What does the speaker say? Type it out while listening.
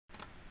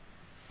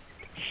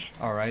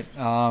All right.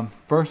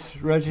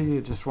 First, Reggie,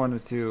 I just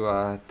wanted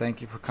to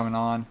thank you for coming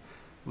on.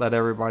 Let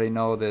everybody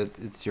know that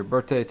it's your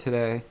birthday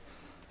today.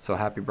 So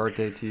happy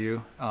birthday to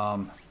you.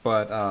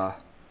 But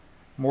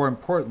more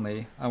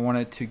importantly, I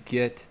wanted to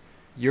get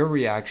your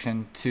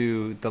reaction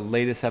to the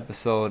latest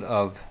episode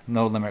of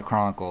No Limit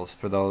Chronicles.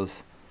 For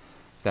those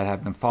that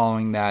have been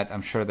following that,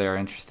 I'm sure they're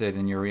interested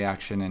in your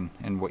reaction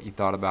and what you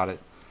thought about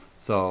it.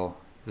 So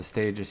the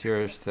stage is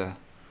yours to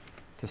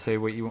say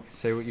what you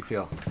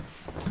feel.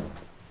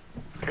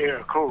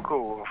 Yeah, cool.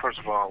 Well, first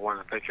of all, I want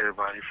to thank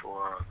everybody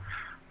for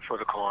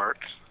the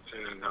cards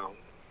and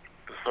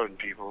the certain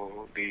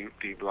people, D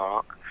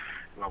Block,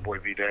 my boy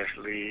B Dash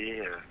Lee,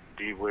 and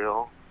D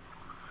Will,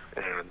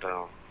 and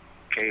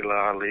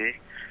Kayla Ali,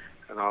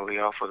 and all of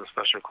y'all for the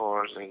special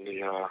cards and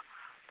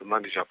the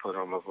monies y'all put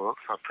on my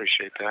books. I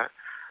appreciate that.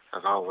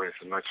 As always,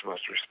 much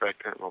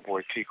respected. My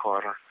boy T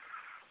Carter,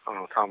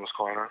 Thomas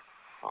Carter,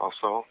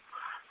 also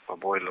my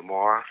boy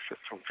Lamar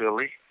from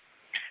Philly.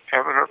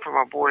 Haven't heard from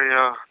my boy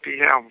D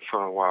Ham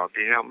for a while.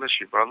 D Ham, miss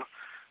you, brother.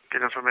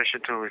 Get information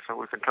to me so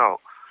we can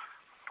talk.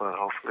 But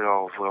hopefully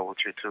all is well with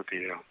you too,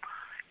 D Ham.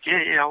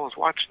 Yeah, I was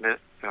watching it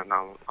and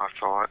I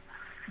saw it,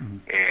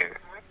 and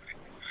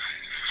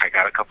I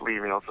got a couple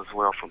emails as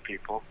well from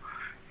people.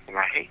 And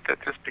I hate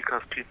that just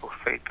because people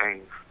say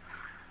things,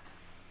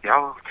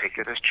 y'all take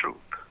it as truth.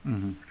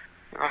 Mm-hmm.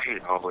 And I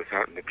hate always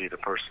having to be the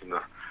person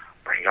to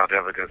bring out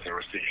evidence and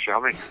receipts. Y'all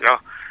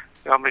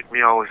make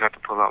me always have to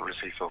pull out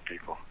receipts on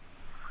people.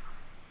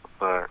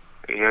 But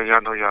yeah,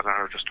 y'all know y'all done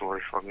heard the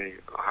story from me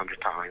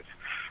 100 times.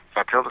 So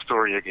I tell the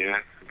story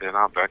again, then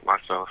I'll back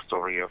myself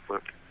story up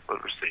with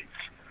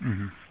receipts.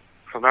 Mm-hmm.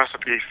 So Master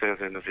P says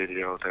in the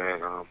video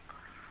that,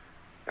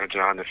 and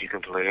John, if you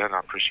can play it, I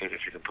appreciate it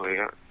if you can play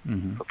it,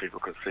 so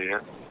people can see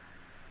it.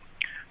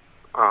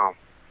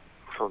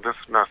 So this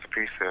Master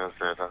P says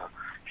that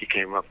he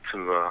came up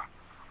to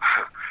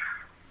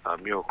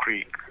Mule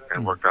Creek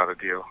and worked out a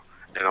deal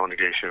and only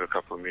gave Suge a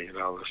couple of $1 million,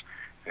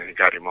 and he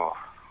got him off.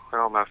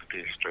 Well, Master P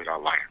is straight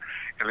out liar.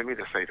 And let me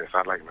just say this,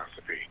 I like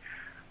Master P.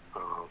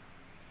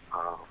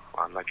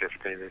 I like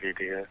everything that he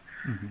did,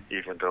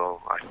 even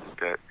though I think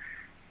that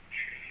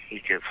he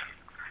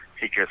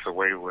gets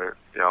away with,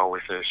 they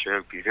always say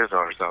Suge beat his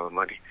artists out of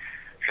money,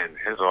 and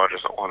his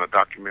artists on a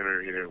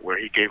documentary where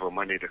he gave them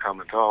money to come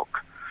and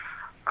talk,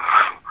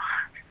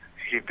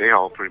 they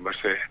all pretty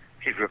much say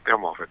he ripped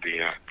them off at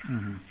the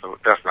end. So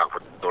that's not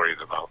what the story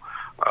is about.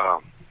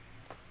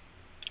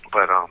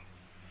 But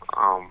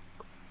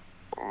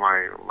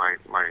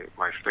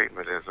my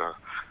statement is,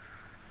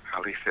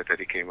 Ali said that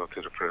he came up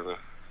to the prison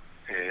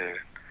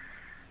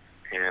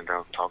and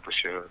talked to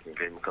Suge and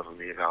gave him a couple $1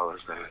 million,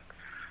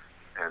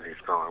 and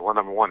he's gone. Well,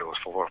 number one, it was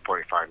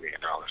 $4.5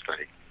 million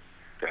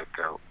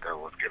that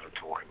was given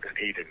to him, and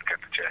he didn't cut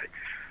the check.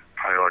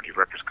 Priority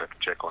Records cut the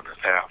check on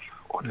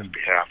his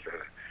behalf,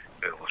 and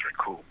it was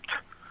recouped.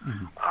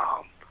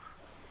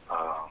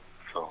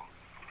 So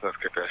let's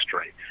get that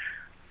straight.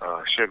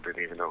 Suge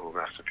didn't even know who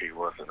Master P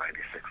was in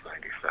 '96,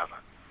 '97.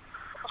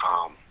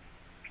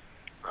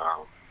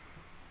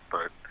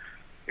 But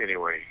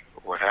anyway,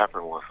 what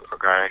happened was a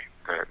guy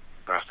that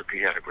Master P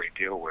had a great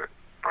deal with,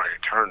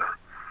 Brian Turner,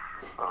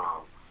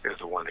 is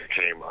the one that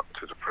came up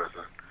to the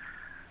prison,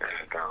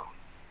 and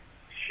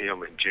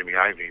him and Jimmy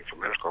Iovine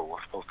from Mexico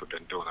was supposed to have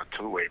been doing a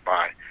two-way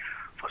buy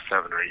for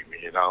 $7 or $8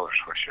 million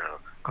for Suge.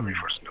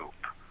 For Snoop.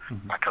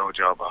 I told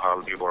y'all about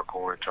how Lee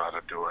Cohen tried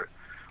to do it,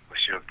 but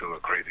Suge threw a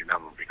crazy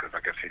number because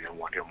I guess he didn't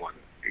want him on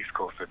East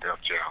Coast of Def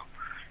Jam.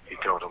 He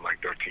told him like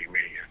 $13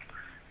 million,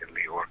 and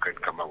Lee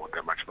couldn't come up with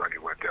that much money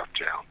with Def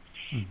Jam.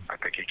 I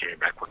think he came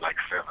back with like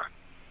 $7.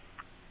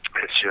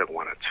 And Suge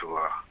wanted to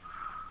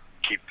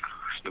keep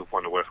Snoop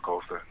on the West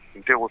Coast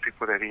and deal with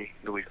people that he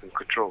knew he could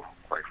control,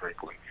 quite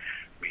frankly,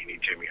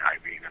 meaning Jimmy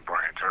Iovine and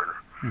Brian Turner.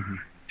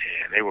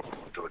 And they were going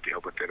to do a deal,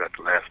 but then at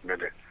the last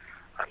minute,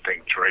 I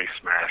think Dre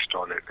smashed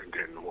on it and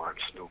didn't want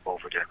Snoop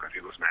over there because he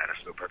was mad at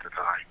Snoop at the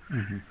time.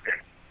 And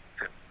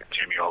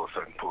Jimmy all of a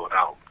sudden pulled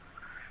out.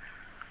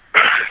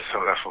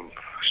 So that's when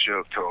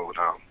Suge told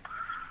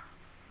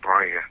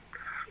Brian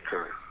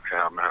to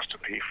have Master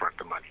P front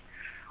the money,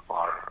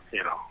 or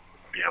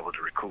be able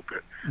to recoup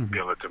it,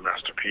 bill it to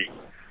Master P.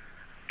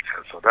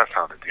 And so that's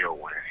how the deal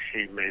went.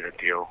 He made a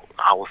deal.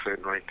 I was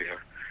sitting right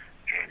there,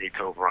 and he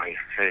told Brian,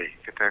 "Hey,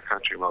 get that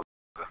country mother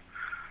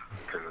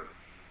to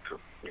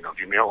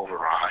give me an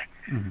override."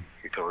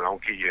 He told me, "I'll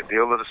give you a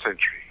deal of the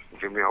century.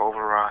 Give me an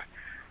override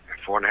and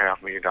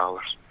 $4.5 million,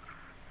 and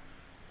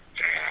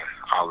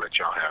I'll let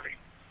y'all have him."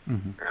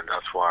 And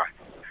that's why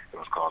it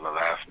was called The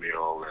Last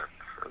Meal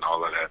and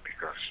all of that,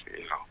 because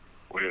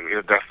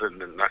that's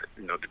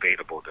not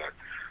debatable that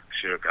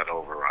Suge got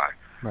override.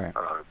 Right.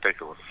 I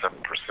think it was a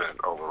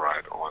 7%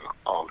 override on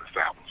all his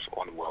albums,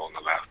 on the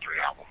last 3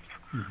 albums.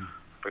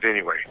 But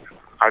anyway,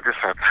 I just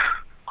had to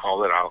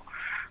call it out.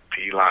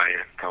 P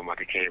lying, talking about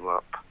he came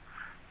up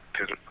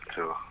to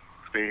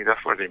see,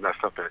 that's where they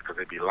messed up at, because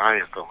they be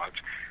lying so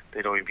much,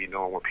 they don't even be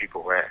knowing where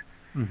people were at.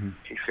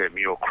 He said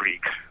Mule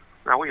Creek.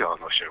 Now, we all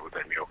know shit with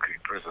that Mule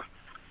Creek prison.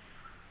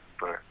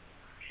 But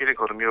he didn't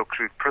go to Mule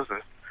Creek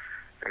prison.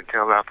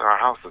 until after our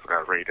houses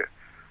got raided.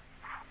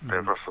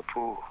 There was a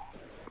pool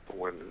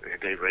when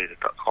they raided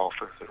the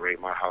office and raided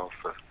my house,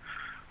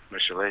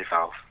 Michelet's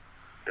house.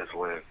 Is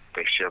when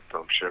they shipped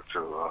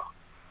to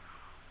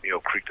Mill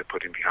Creek to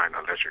put him behind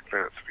an electric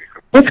fence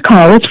because This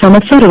call is from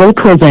a federal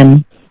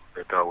prison.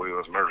 they thought we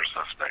was murder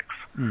suspects.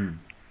 Mm.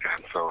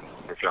 And so,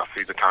 if y'all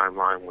see the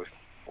timeline with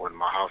when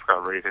my house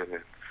got raided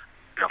and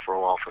death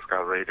row office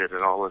got raided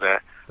and all of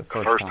that, The the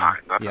first first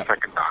time, not Yep. the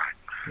second time,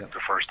 Yep. the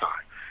first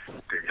time,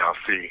 then y'all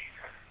see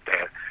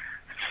that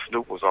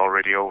Snoop was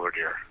already over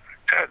there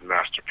at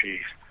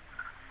Masterpiece,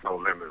 No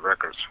Limit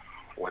Records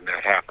when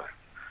that happened.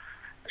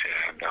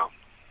 And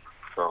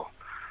so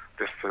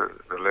this to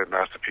let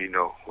Master P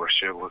know where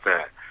Suge was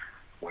at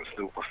when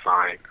Snoop was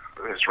signed.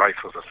 His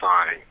rights was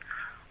assigned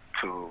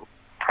to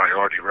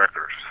Priority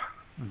Records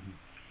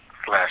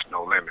 /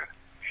 No Limit.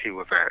 He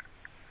was at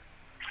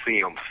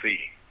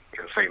CMC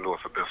in St. Louis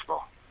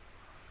Obispo.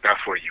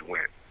 That's where you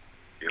went.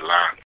 You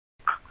lied.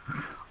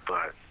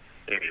 But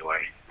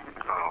anyway,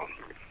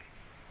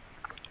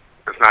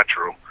 it's not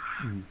true.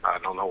 I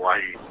don't know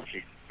why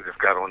he just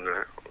got on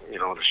the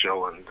the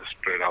show and just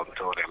straight out and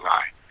told that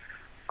lie.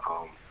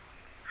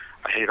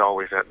 I hate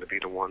always having to be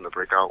the one to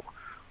break out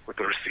with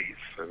the receipts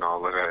and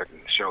all of that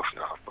and show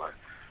stuff, but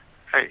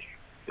hey,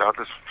 y'all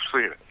just see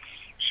it.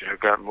 She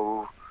got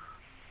moved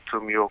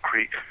to Mule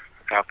Creek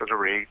after the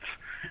raids,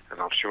 and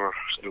I'm sure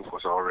Snoop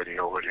was already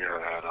over there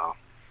at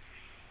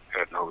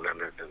No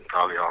Limit and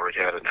probably already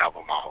had an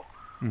album out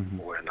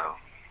when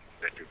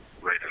they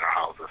raided our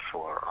houses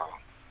for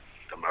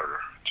the murder.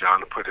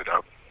 John put it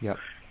up. Yep.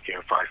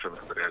 He'll find some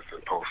evidence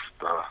and post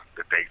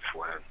the dates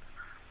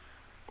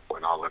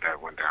when all of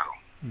that went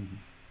down.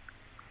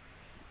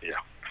 Yeah,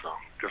 so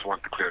just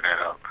wanted to clear that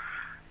up.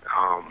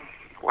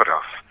 What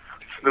else?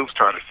 Snoop's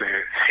trying to say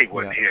he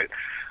wasn't hit,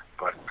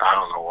 but I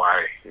don't know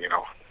why.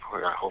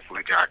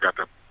 Hopefully John got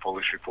the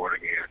police report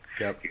again.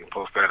 Yep. You can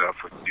post that up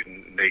for you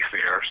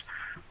naysayers,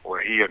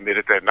 where he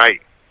admitted that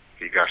night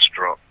he got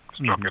struck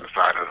in the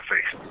side of the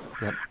face.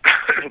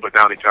 Yep. But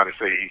now he's trying to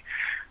say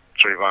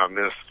Trayvon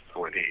missed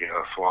when he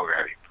swung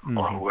at him,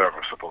 or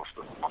whoever's supposed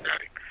to swung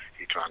at him.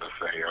 He's trying to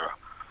say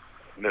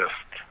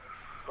missed.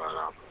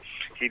 But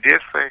he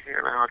did say,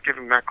 and I'll give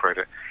him that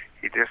credit,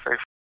 he did say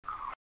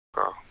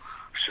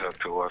Suge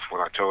to us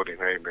when I told him,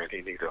 hey man, he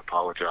needed to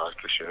apologize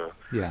to Suge.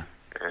 Yeah.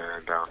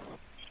 And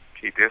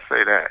he did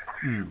say that,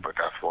 but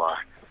that's why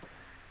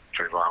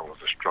Trayvon was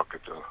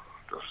instructed to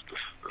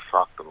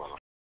sock the mother.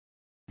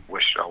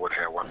 Wish I would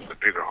have had one of the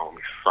bigger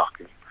homies sock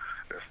him.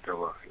 It's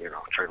still a,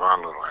 Trayvon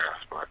little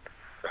ass, but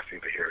that's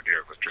either here or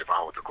there, because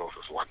Trayvon was the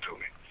closest one to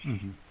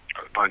me.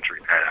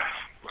 Country ass,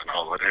 and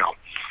all of them,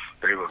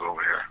 they was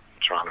over here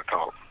trying to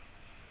talk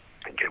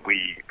and get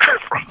weed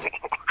from,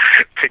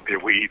 take their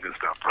weed and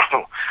stuff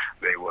from.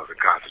 They wasn't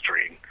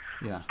concentrating.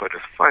 Yeah. But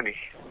it's funny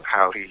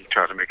how he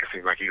tried to make it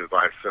seem like he was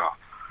by himself.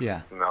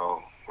 Yeah.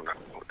 No.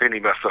 Then he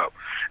messed up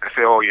and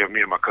said, "Oh yeah,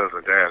 me and my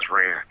cousin Daz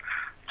ran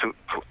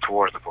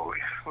towards the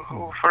police."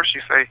 Well, first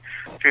you say,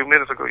 a few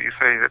minutes ago, you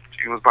say that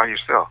you was by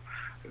yourself.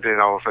 And then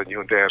all of a sudden you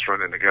and Daz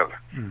running together.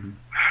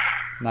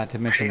 Not to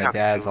mention that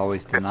Daz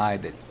always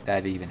denied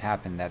that even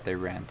happened, that they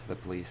ran to the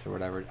police or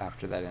whatever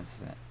after that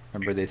incident.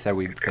 Remember they said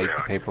we faked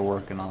the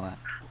paperwork and all that?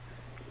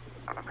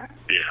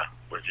 Yeah,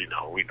 but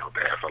we know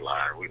Daz a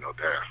liar. We know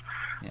Daz.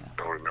 Yeah.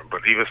 Don't remember.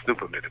 But even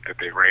Snoop admitted that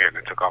they ran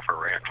and took off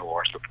and ran into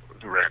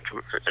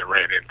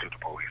the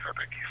police, I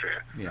think he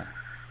said. Yeah.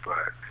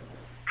 But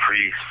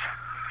Priest,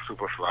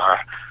 Superfly,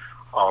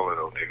 all of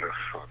those niggas,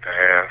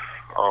 Daz,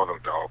 all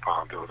those Dog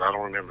Pound dudes. I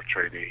don't remember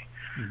Trey D.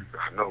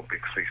 I know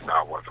Big C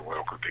Style wasn't with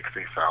him, because Big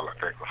C Style, I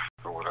think, was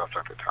with us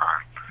at the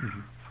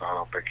time. So I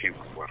don't think he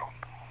was with him.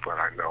 But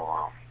I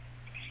know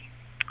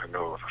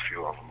there was a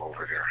few of them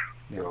over there.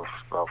 Yeah. There was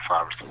about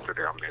 5 or 6 of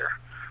them there.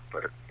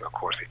 But of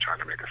course, he trying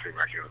to make it seem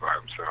like he was by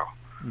himself.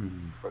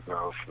 But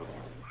no,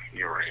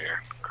 you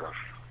ran, because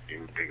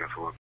you niggas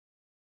was.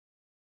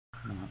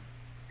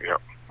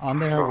 Yep. On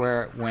there,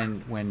 where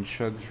when when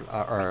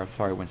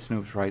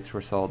Snoop's rights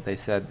were sold, they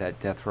said that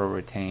Death Row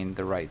retained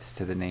the rights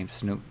to the name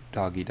Snoop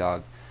Doggy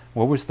Dogg.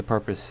 What was the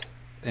purpose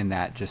in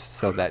that? Just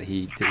so that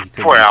he couldn't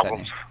use that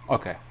name?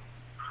 Okay.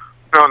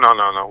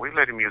 No. We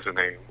let him use the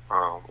name.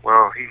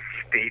 Well, he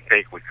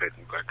think we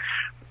couldn't, but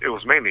it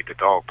was mainly the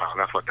Dog Pound.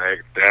 That's what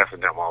Daz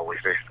and them always,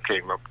 they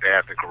came up,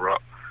 Daz and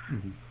Corrupt.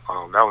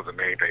 That was the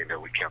main thing,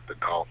 that we kept the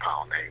Dog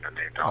Pound name, the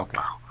name Dog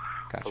Pound.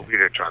 Gotcha. So we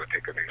didn't try to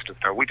take a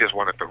name. We just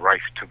wanted the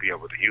rights to be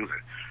able to use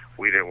it.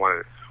 We didn't want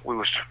it.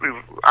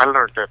 I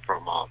learned that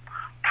from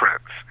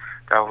Prince.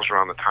 That was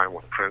around the time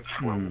with Prince,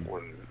 when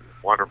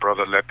Warner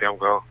Brother let them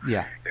go.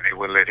 Yeah. And they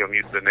wouldn't let him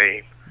use the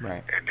name.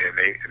 Right. And then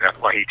that's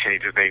why he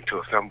changed his name to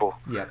a symbol.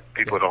 Yeah.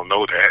 People don't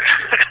know that.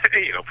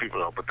 People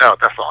don't. But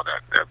that's all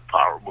that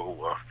power move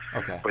was.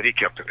 Okay. But he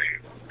kept the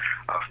name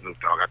Snoop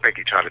Dogg. I think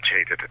he tried to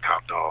change it to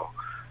Top Dog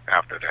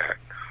after that.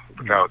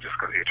 But that was just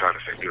because he tried to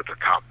say he was the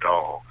top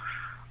dog.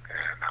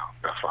 And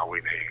that's why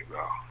we named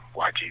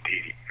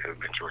YGD,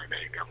 eventually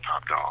named him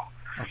Top Dog.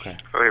 Okay.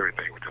 So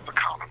everything was just a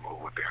counter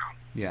move with them.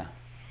 Yeah.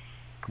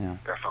 Yeah.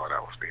 That's all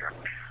that was behind.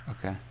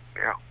 Okay.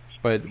 Yeah.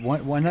 But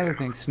one other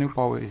thing, Snoop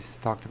always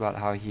talked about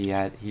how he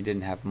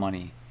didn't have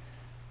money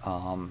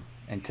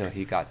until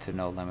he got to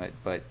No Limit,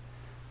 but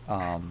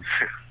um,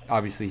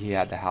 obviously he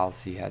had the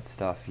house, he had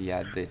stuff, he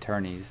had the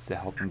attorneys to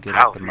help him get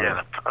out House. the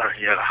murder.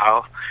 He had a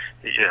house.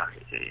 Yeah,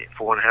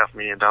 $4.5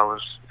 million,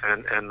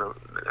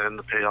 and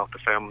to pay off the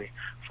family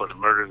for the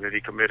murder that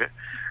he committed,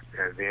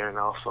 and then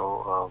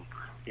also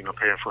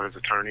paying for his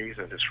attorneys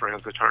and his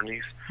friends'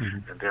 attorneys,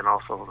 and then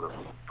also the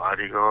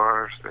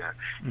bodyguards.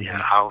 He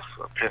had a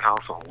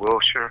penthouse on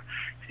Wilshire.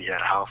 He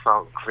had a house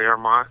out in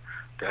Claremont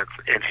that's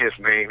in his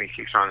name. He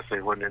keeps trying to say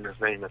it wasn't in his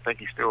name. I think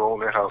he still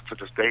owns that house to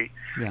this day.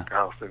 Yeah. The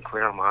house in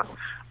Claremont.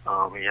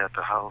 He had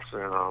the house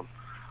in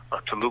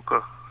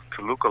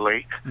Toluca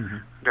Lake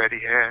that he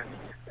had,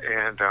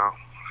 and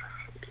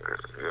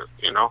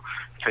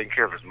taking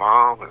care of his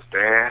mom, his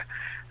dad,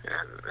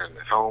 and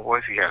his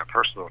homeboys. He had a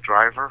personal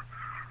driver,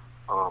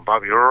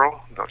 Bobby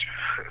Earl. Don't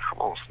you come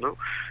on, Snoop?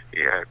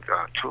 He had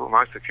 2 of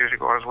my security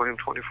guards with him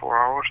 24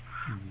 hours.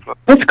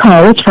 This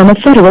call is from a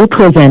federal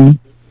prison.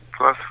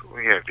 Plus,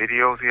 we had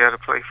videos he had to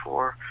play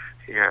for.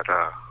 He had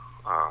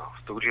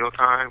studio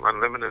time,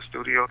 unlimited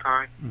studio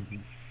time,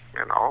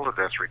 and all of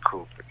that's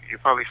recouped. He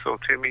probably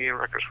sold 10 million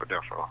records for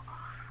Death Row.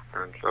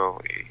 And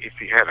so, if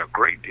he had a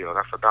great deal,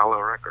 that's $1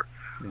 a record.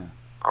 Yeah.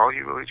 All he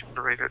really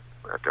generated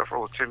at Death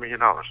Row was $10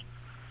 million.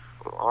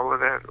 All of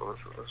that was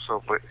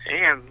so. But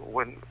and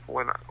when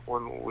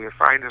we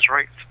assigned his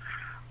rights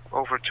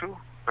over to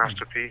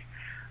Master P,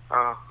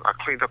 I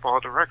cleaned up all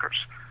the records.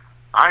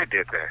 I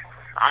did that.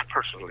 I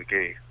personally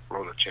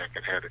wrote a check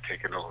and had it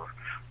taken over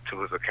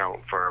to his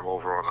accounting firm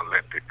over on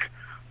Atlantic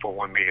for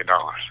 $1 million.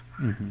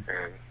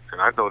 And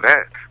I know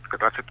that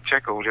because I took the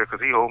check over there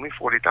because he owed me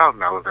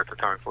 $40,000 at the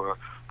time for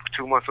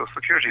 2 months of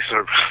security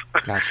service.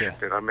 Gotcha.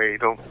 That I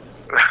made them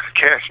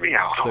cash me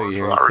out. So on.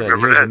 you So said,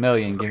 here's $1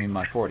 million, give me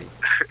my 40.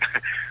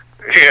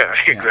 Yeah,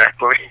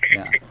 exactly.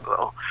 Yeah.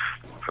 So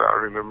I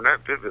remember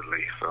that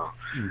vividly. So,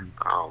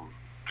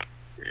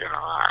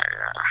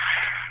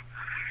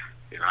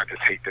 I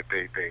just hate that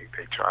they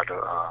try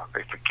to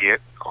they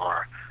forget,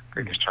 or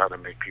they just try to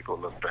make people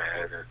look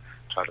bad and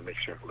try to make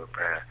Suge look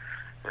bad.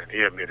 And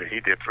he admitted he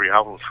did 3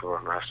 albums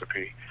for Master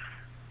P,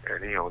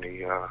 and he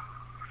only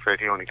said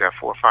he only got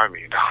 $4 or $5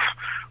 million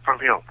from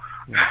him,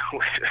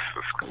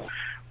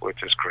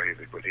 which is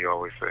crazy. But he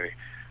always say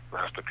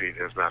Master P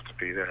this, Master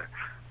P that.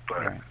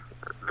 But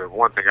the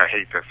one thing I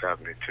hate that's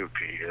happening too,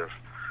 P, is,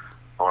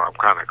 or I'm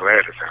kind of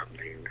glad it's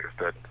happening, is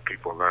that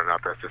people learn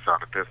out that's just how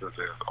the business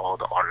is. All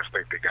the artists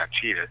think they got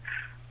cheated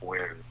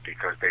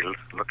because they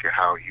look at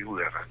how you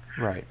living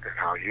and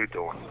how you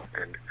doing,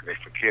 and they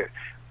forget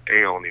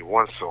they only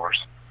one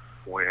source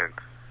when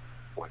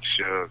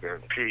Suge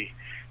and P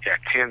had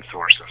 10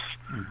 sources,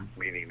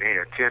 meaning they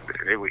had 10.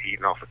 They were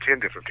eating off of 10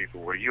 different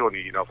people, where you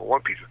only eating off of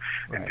one piece,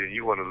 and then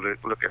you want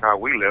to look at how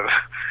we live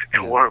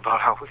and worry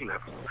about how we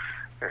live,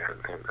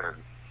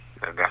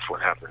 and that's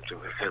what happened to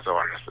his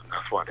artists, and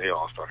that's why they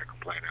all started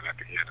complaining at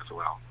the end as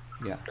well.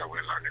 Yeah. That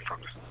we're learning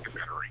from this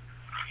documentary.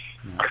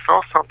 I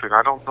saw something,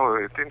 I don't know,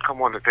 it didn't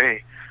come on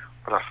today,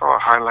 but I saw a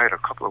highlight a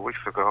couple of weeks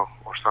ago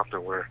or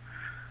something where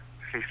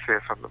he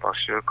said something about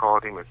Suge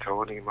called him and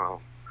told him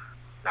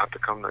not to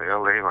come to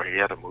L.A. or he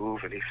had to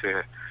move, and he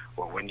said,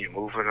 well, when you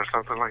moving or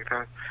something like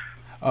that.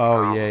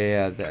 Oh,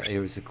 yeah. It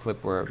was a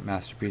clip where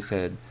Master P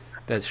said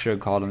that Suge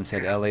called him and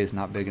said, L.A. is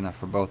not big enough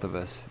for both of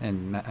us.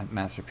 And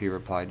Master P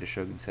replied to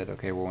Suge and said,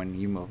 okay, well, when are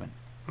you moving?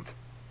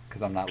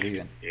 Because I'm not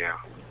leaving. Yeah.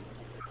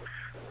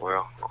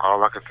 Well,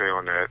 all I can say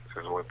on that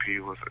is when P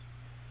was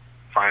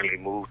finally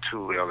moved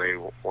to L.A.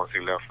 once he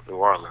left New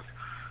Orleans,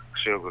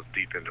 Suge was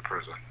deep into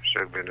prison.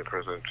 Suge been in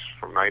prison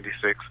from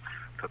 96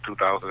 to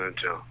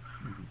 2002.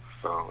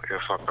 So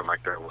if something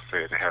like that was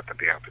said, it had to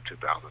be after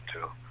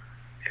 2002.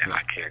 And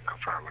I can't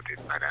confirm or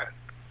deny that.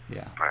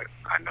 Yeah. But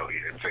I know he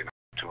didn't say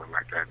nothing to him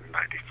like that in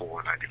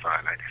 94,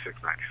 95,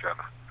 96,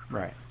 97.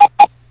 Right.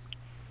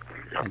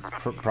 Yep. It's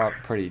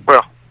pretty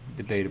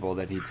debatable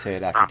that he'd say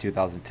it after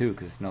 2002,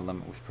 because No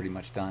Limit was pretty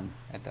much done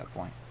at that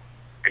point.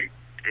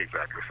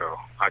 Exactly. So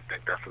I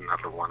think that's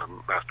another one of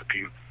Master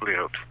P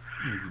lived.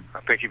 I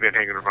think he's been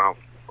hanging around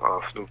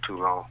Snoop too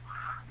long.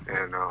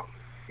 And,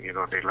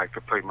 they like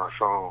to play my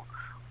song,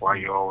 Why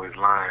You Always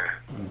Lying.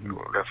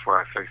 That's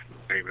why I say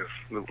his name is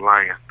Snoop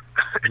Lion.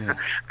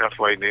 That's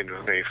why he named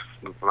his name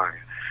Snoop Lion.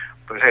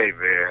 But hey,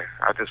 man,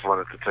 I just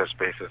wanted to touch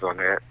bases on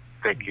that.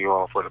 Thank you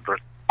all for the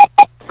birthday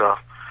stuff.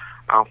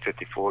 I'm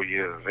 54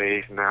 years of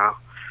age now.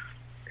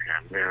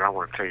 And, man, I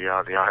want to tell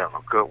y'all have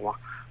a good one.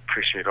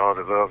 Appreciate all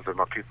the love that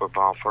my people at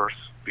Bound First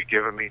be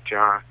giving me,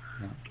 John.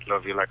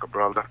 Love you like a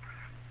brother.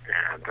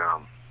 And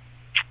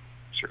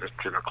it's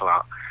 10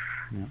 o'clock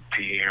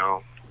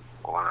p.m.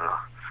 on a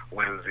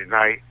Wednesday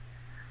night.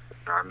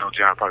 I know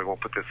John probably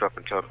won't put this up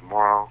until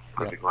tomorrow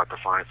because he's going to have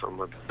to find some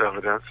of this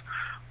evidence.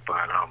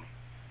 But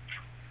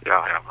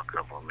y'all have a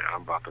good one, man.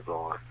 I'm about to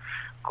go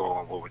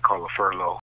on what we call a furlough.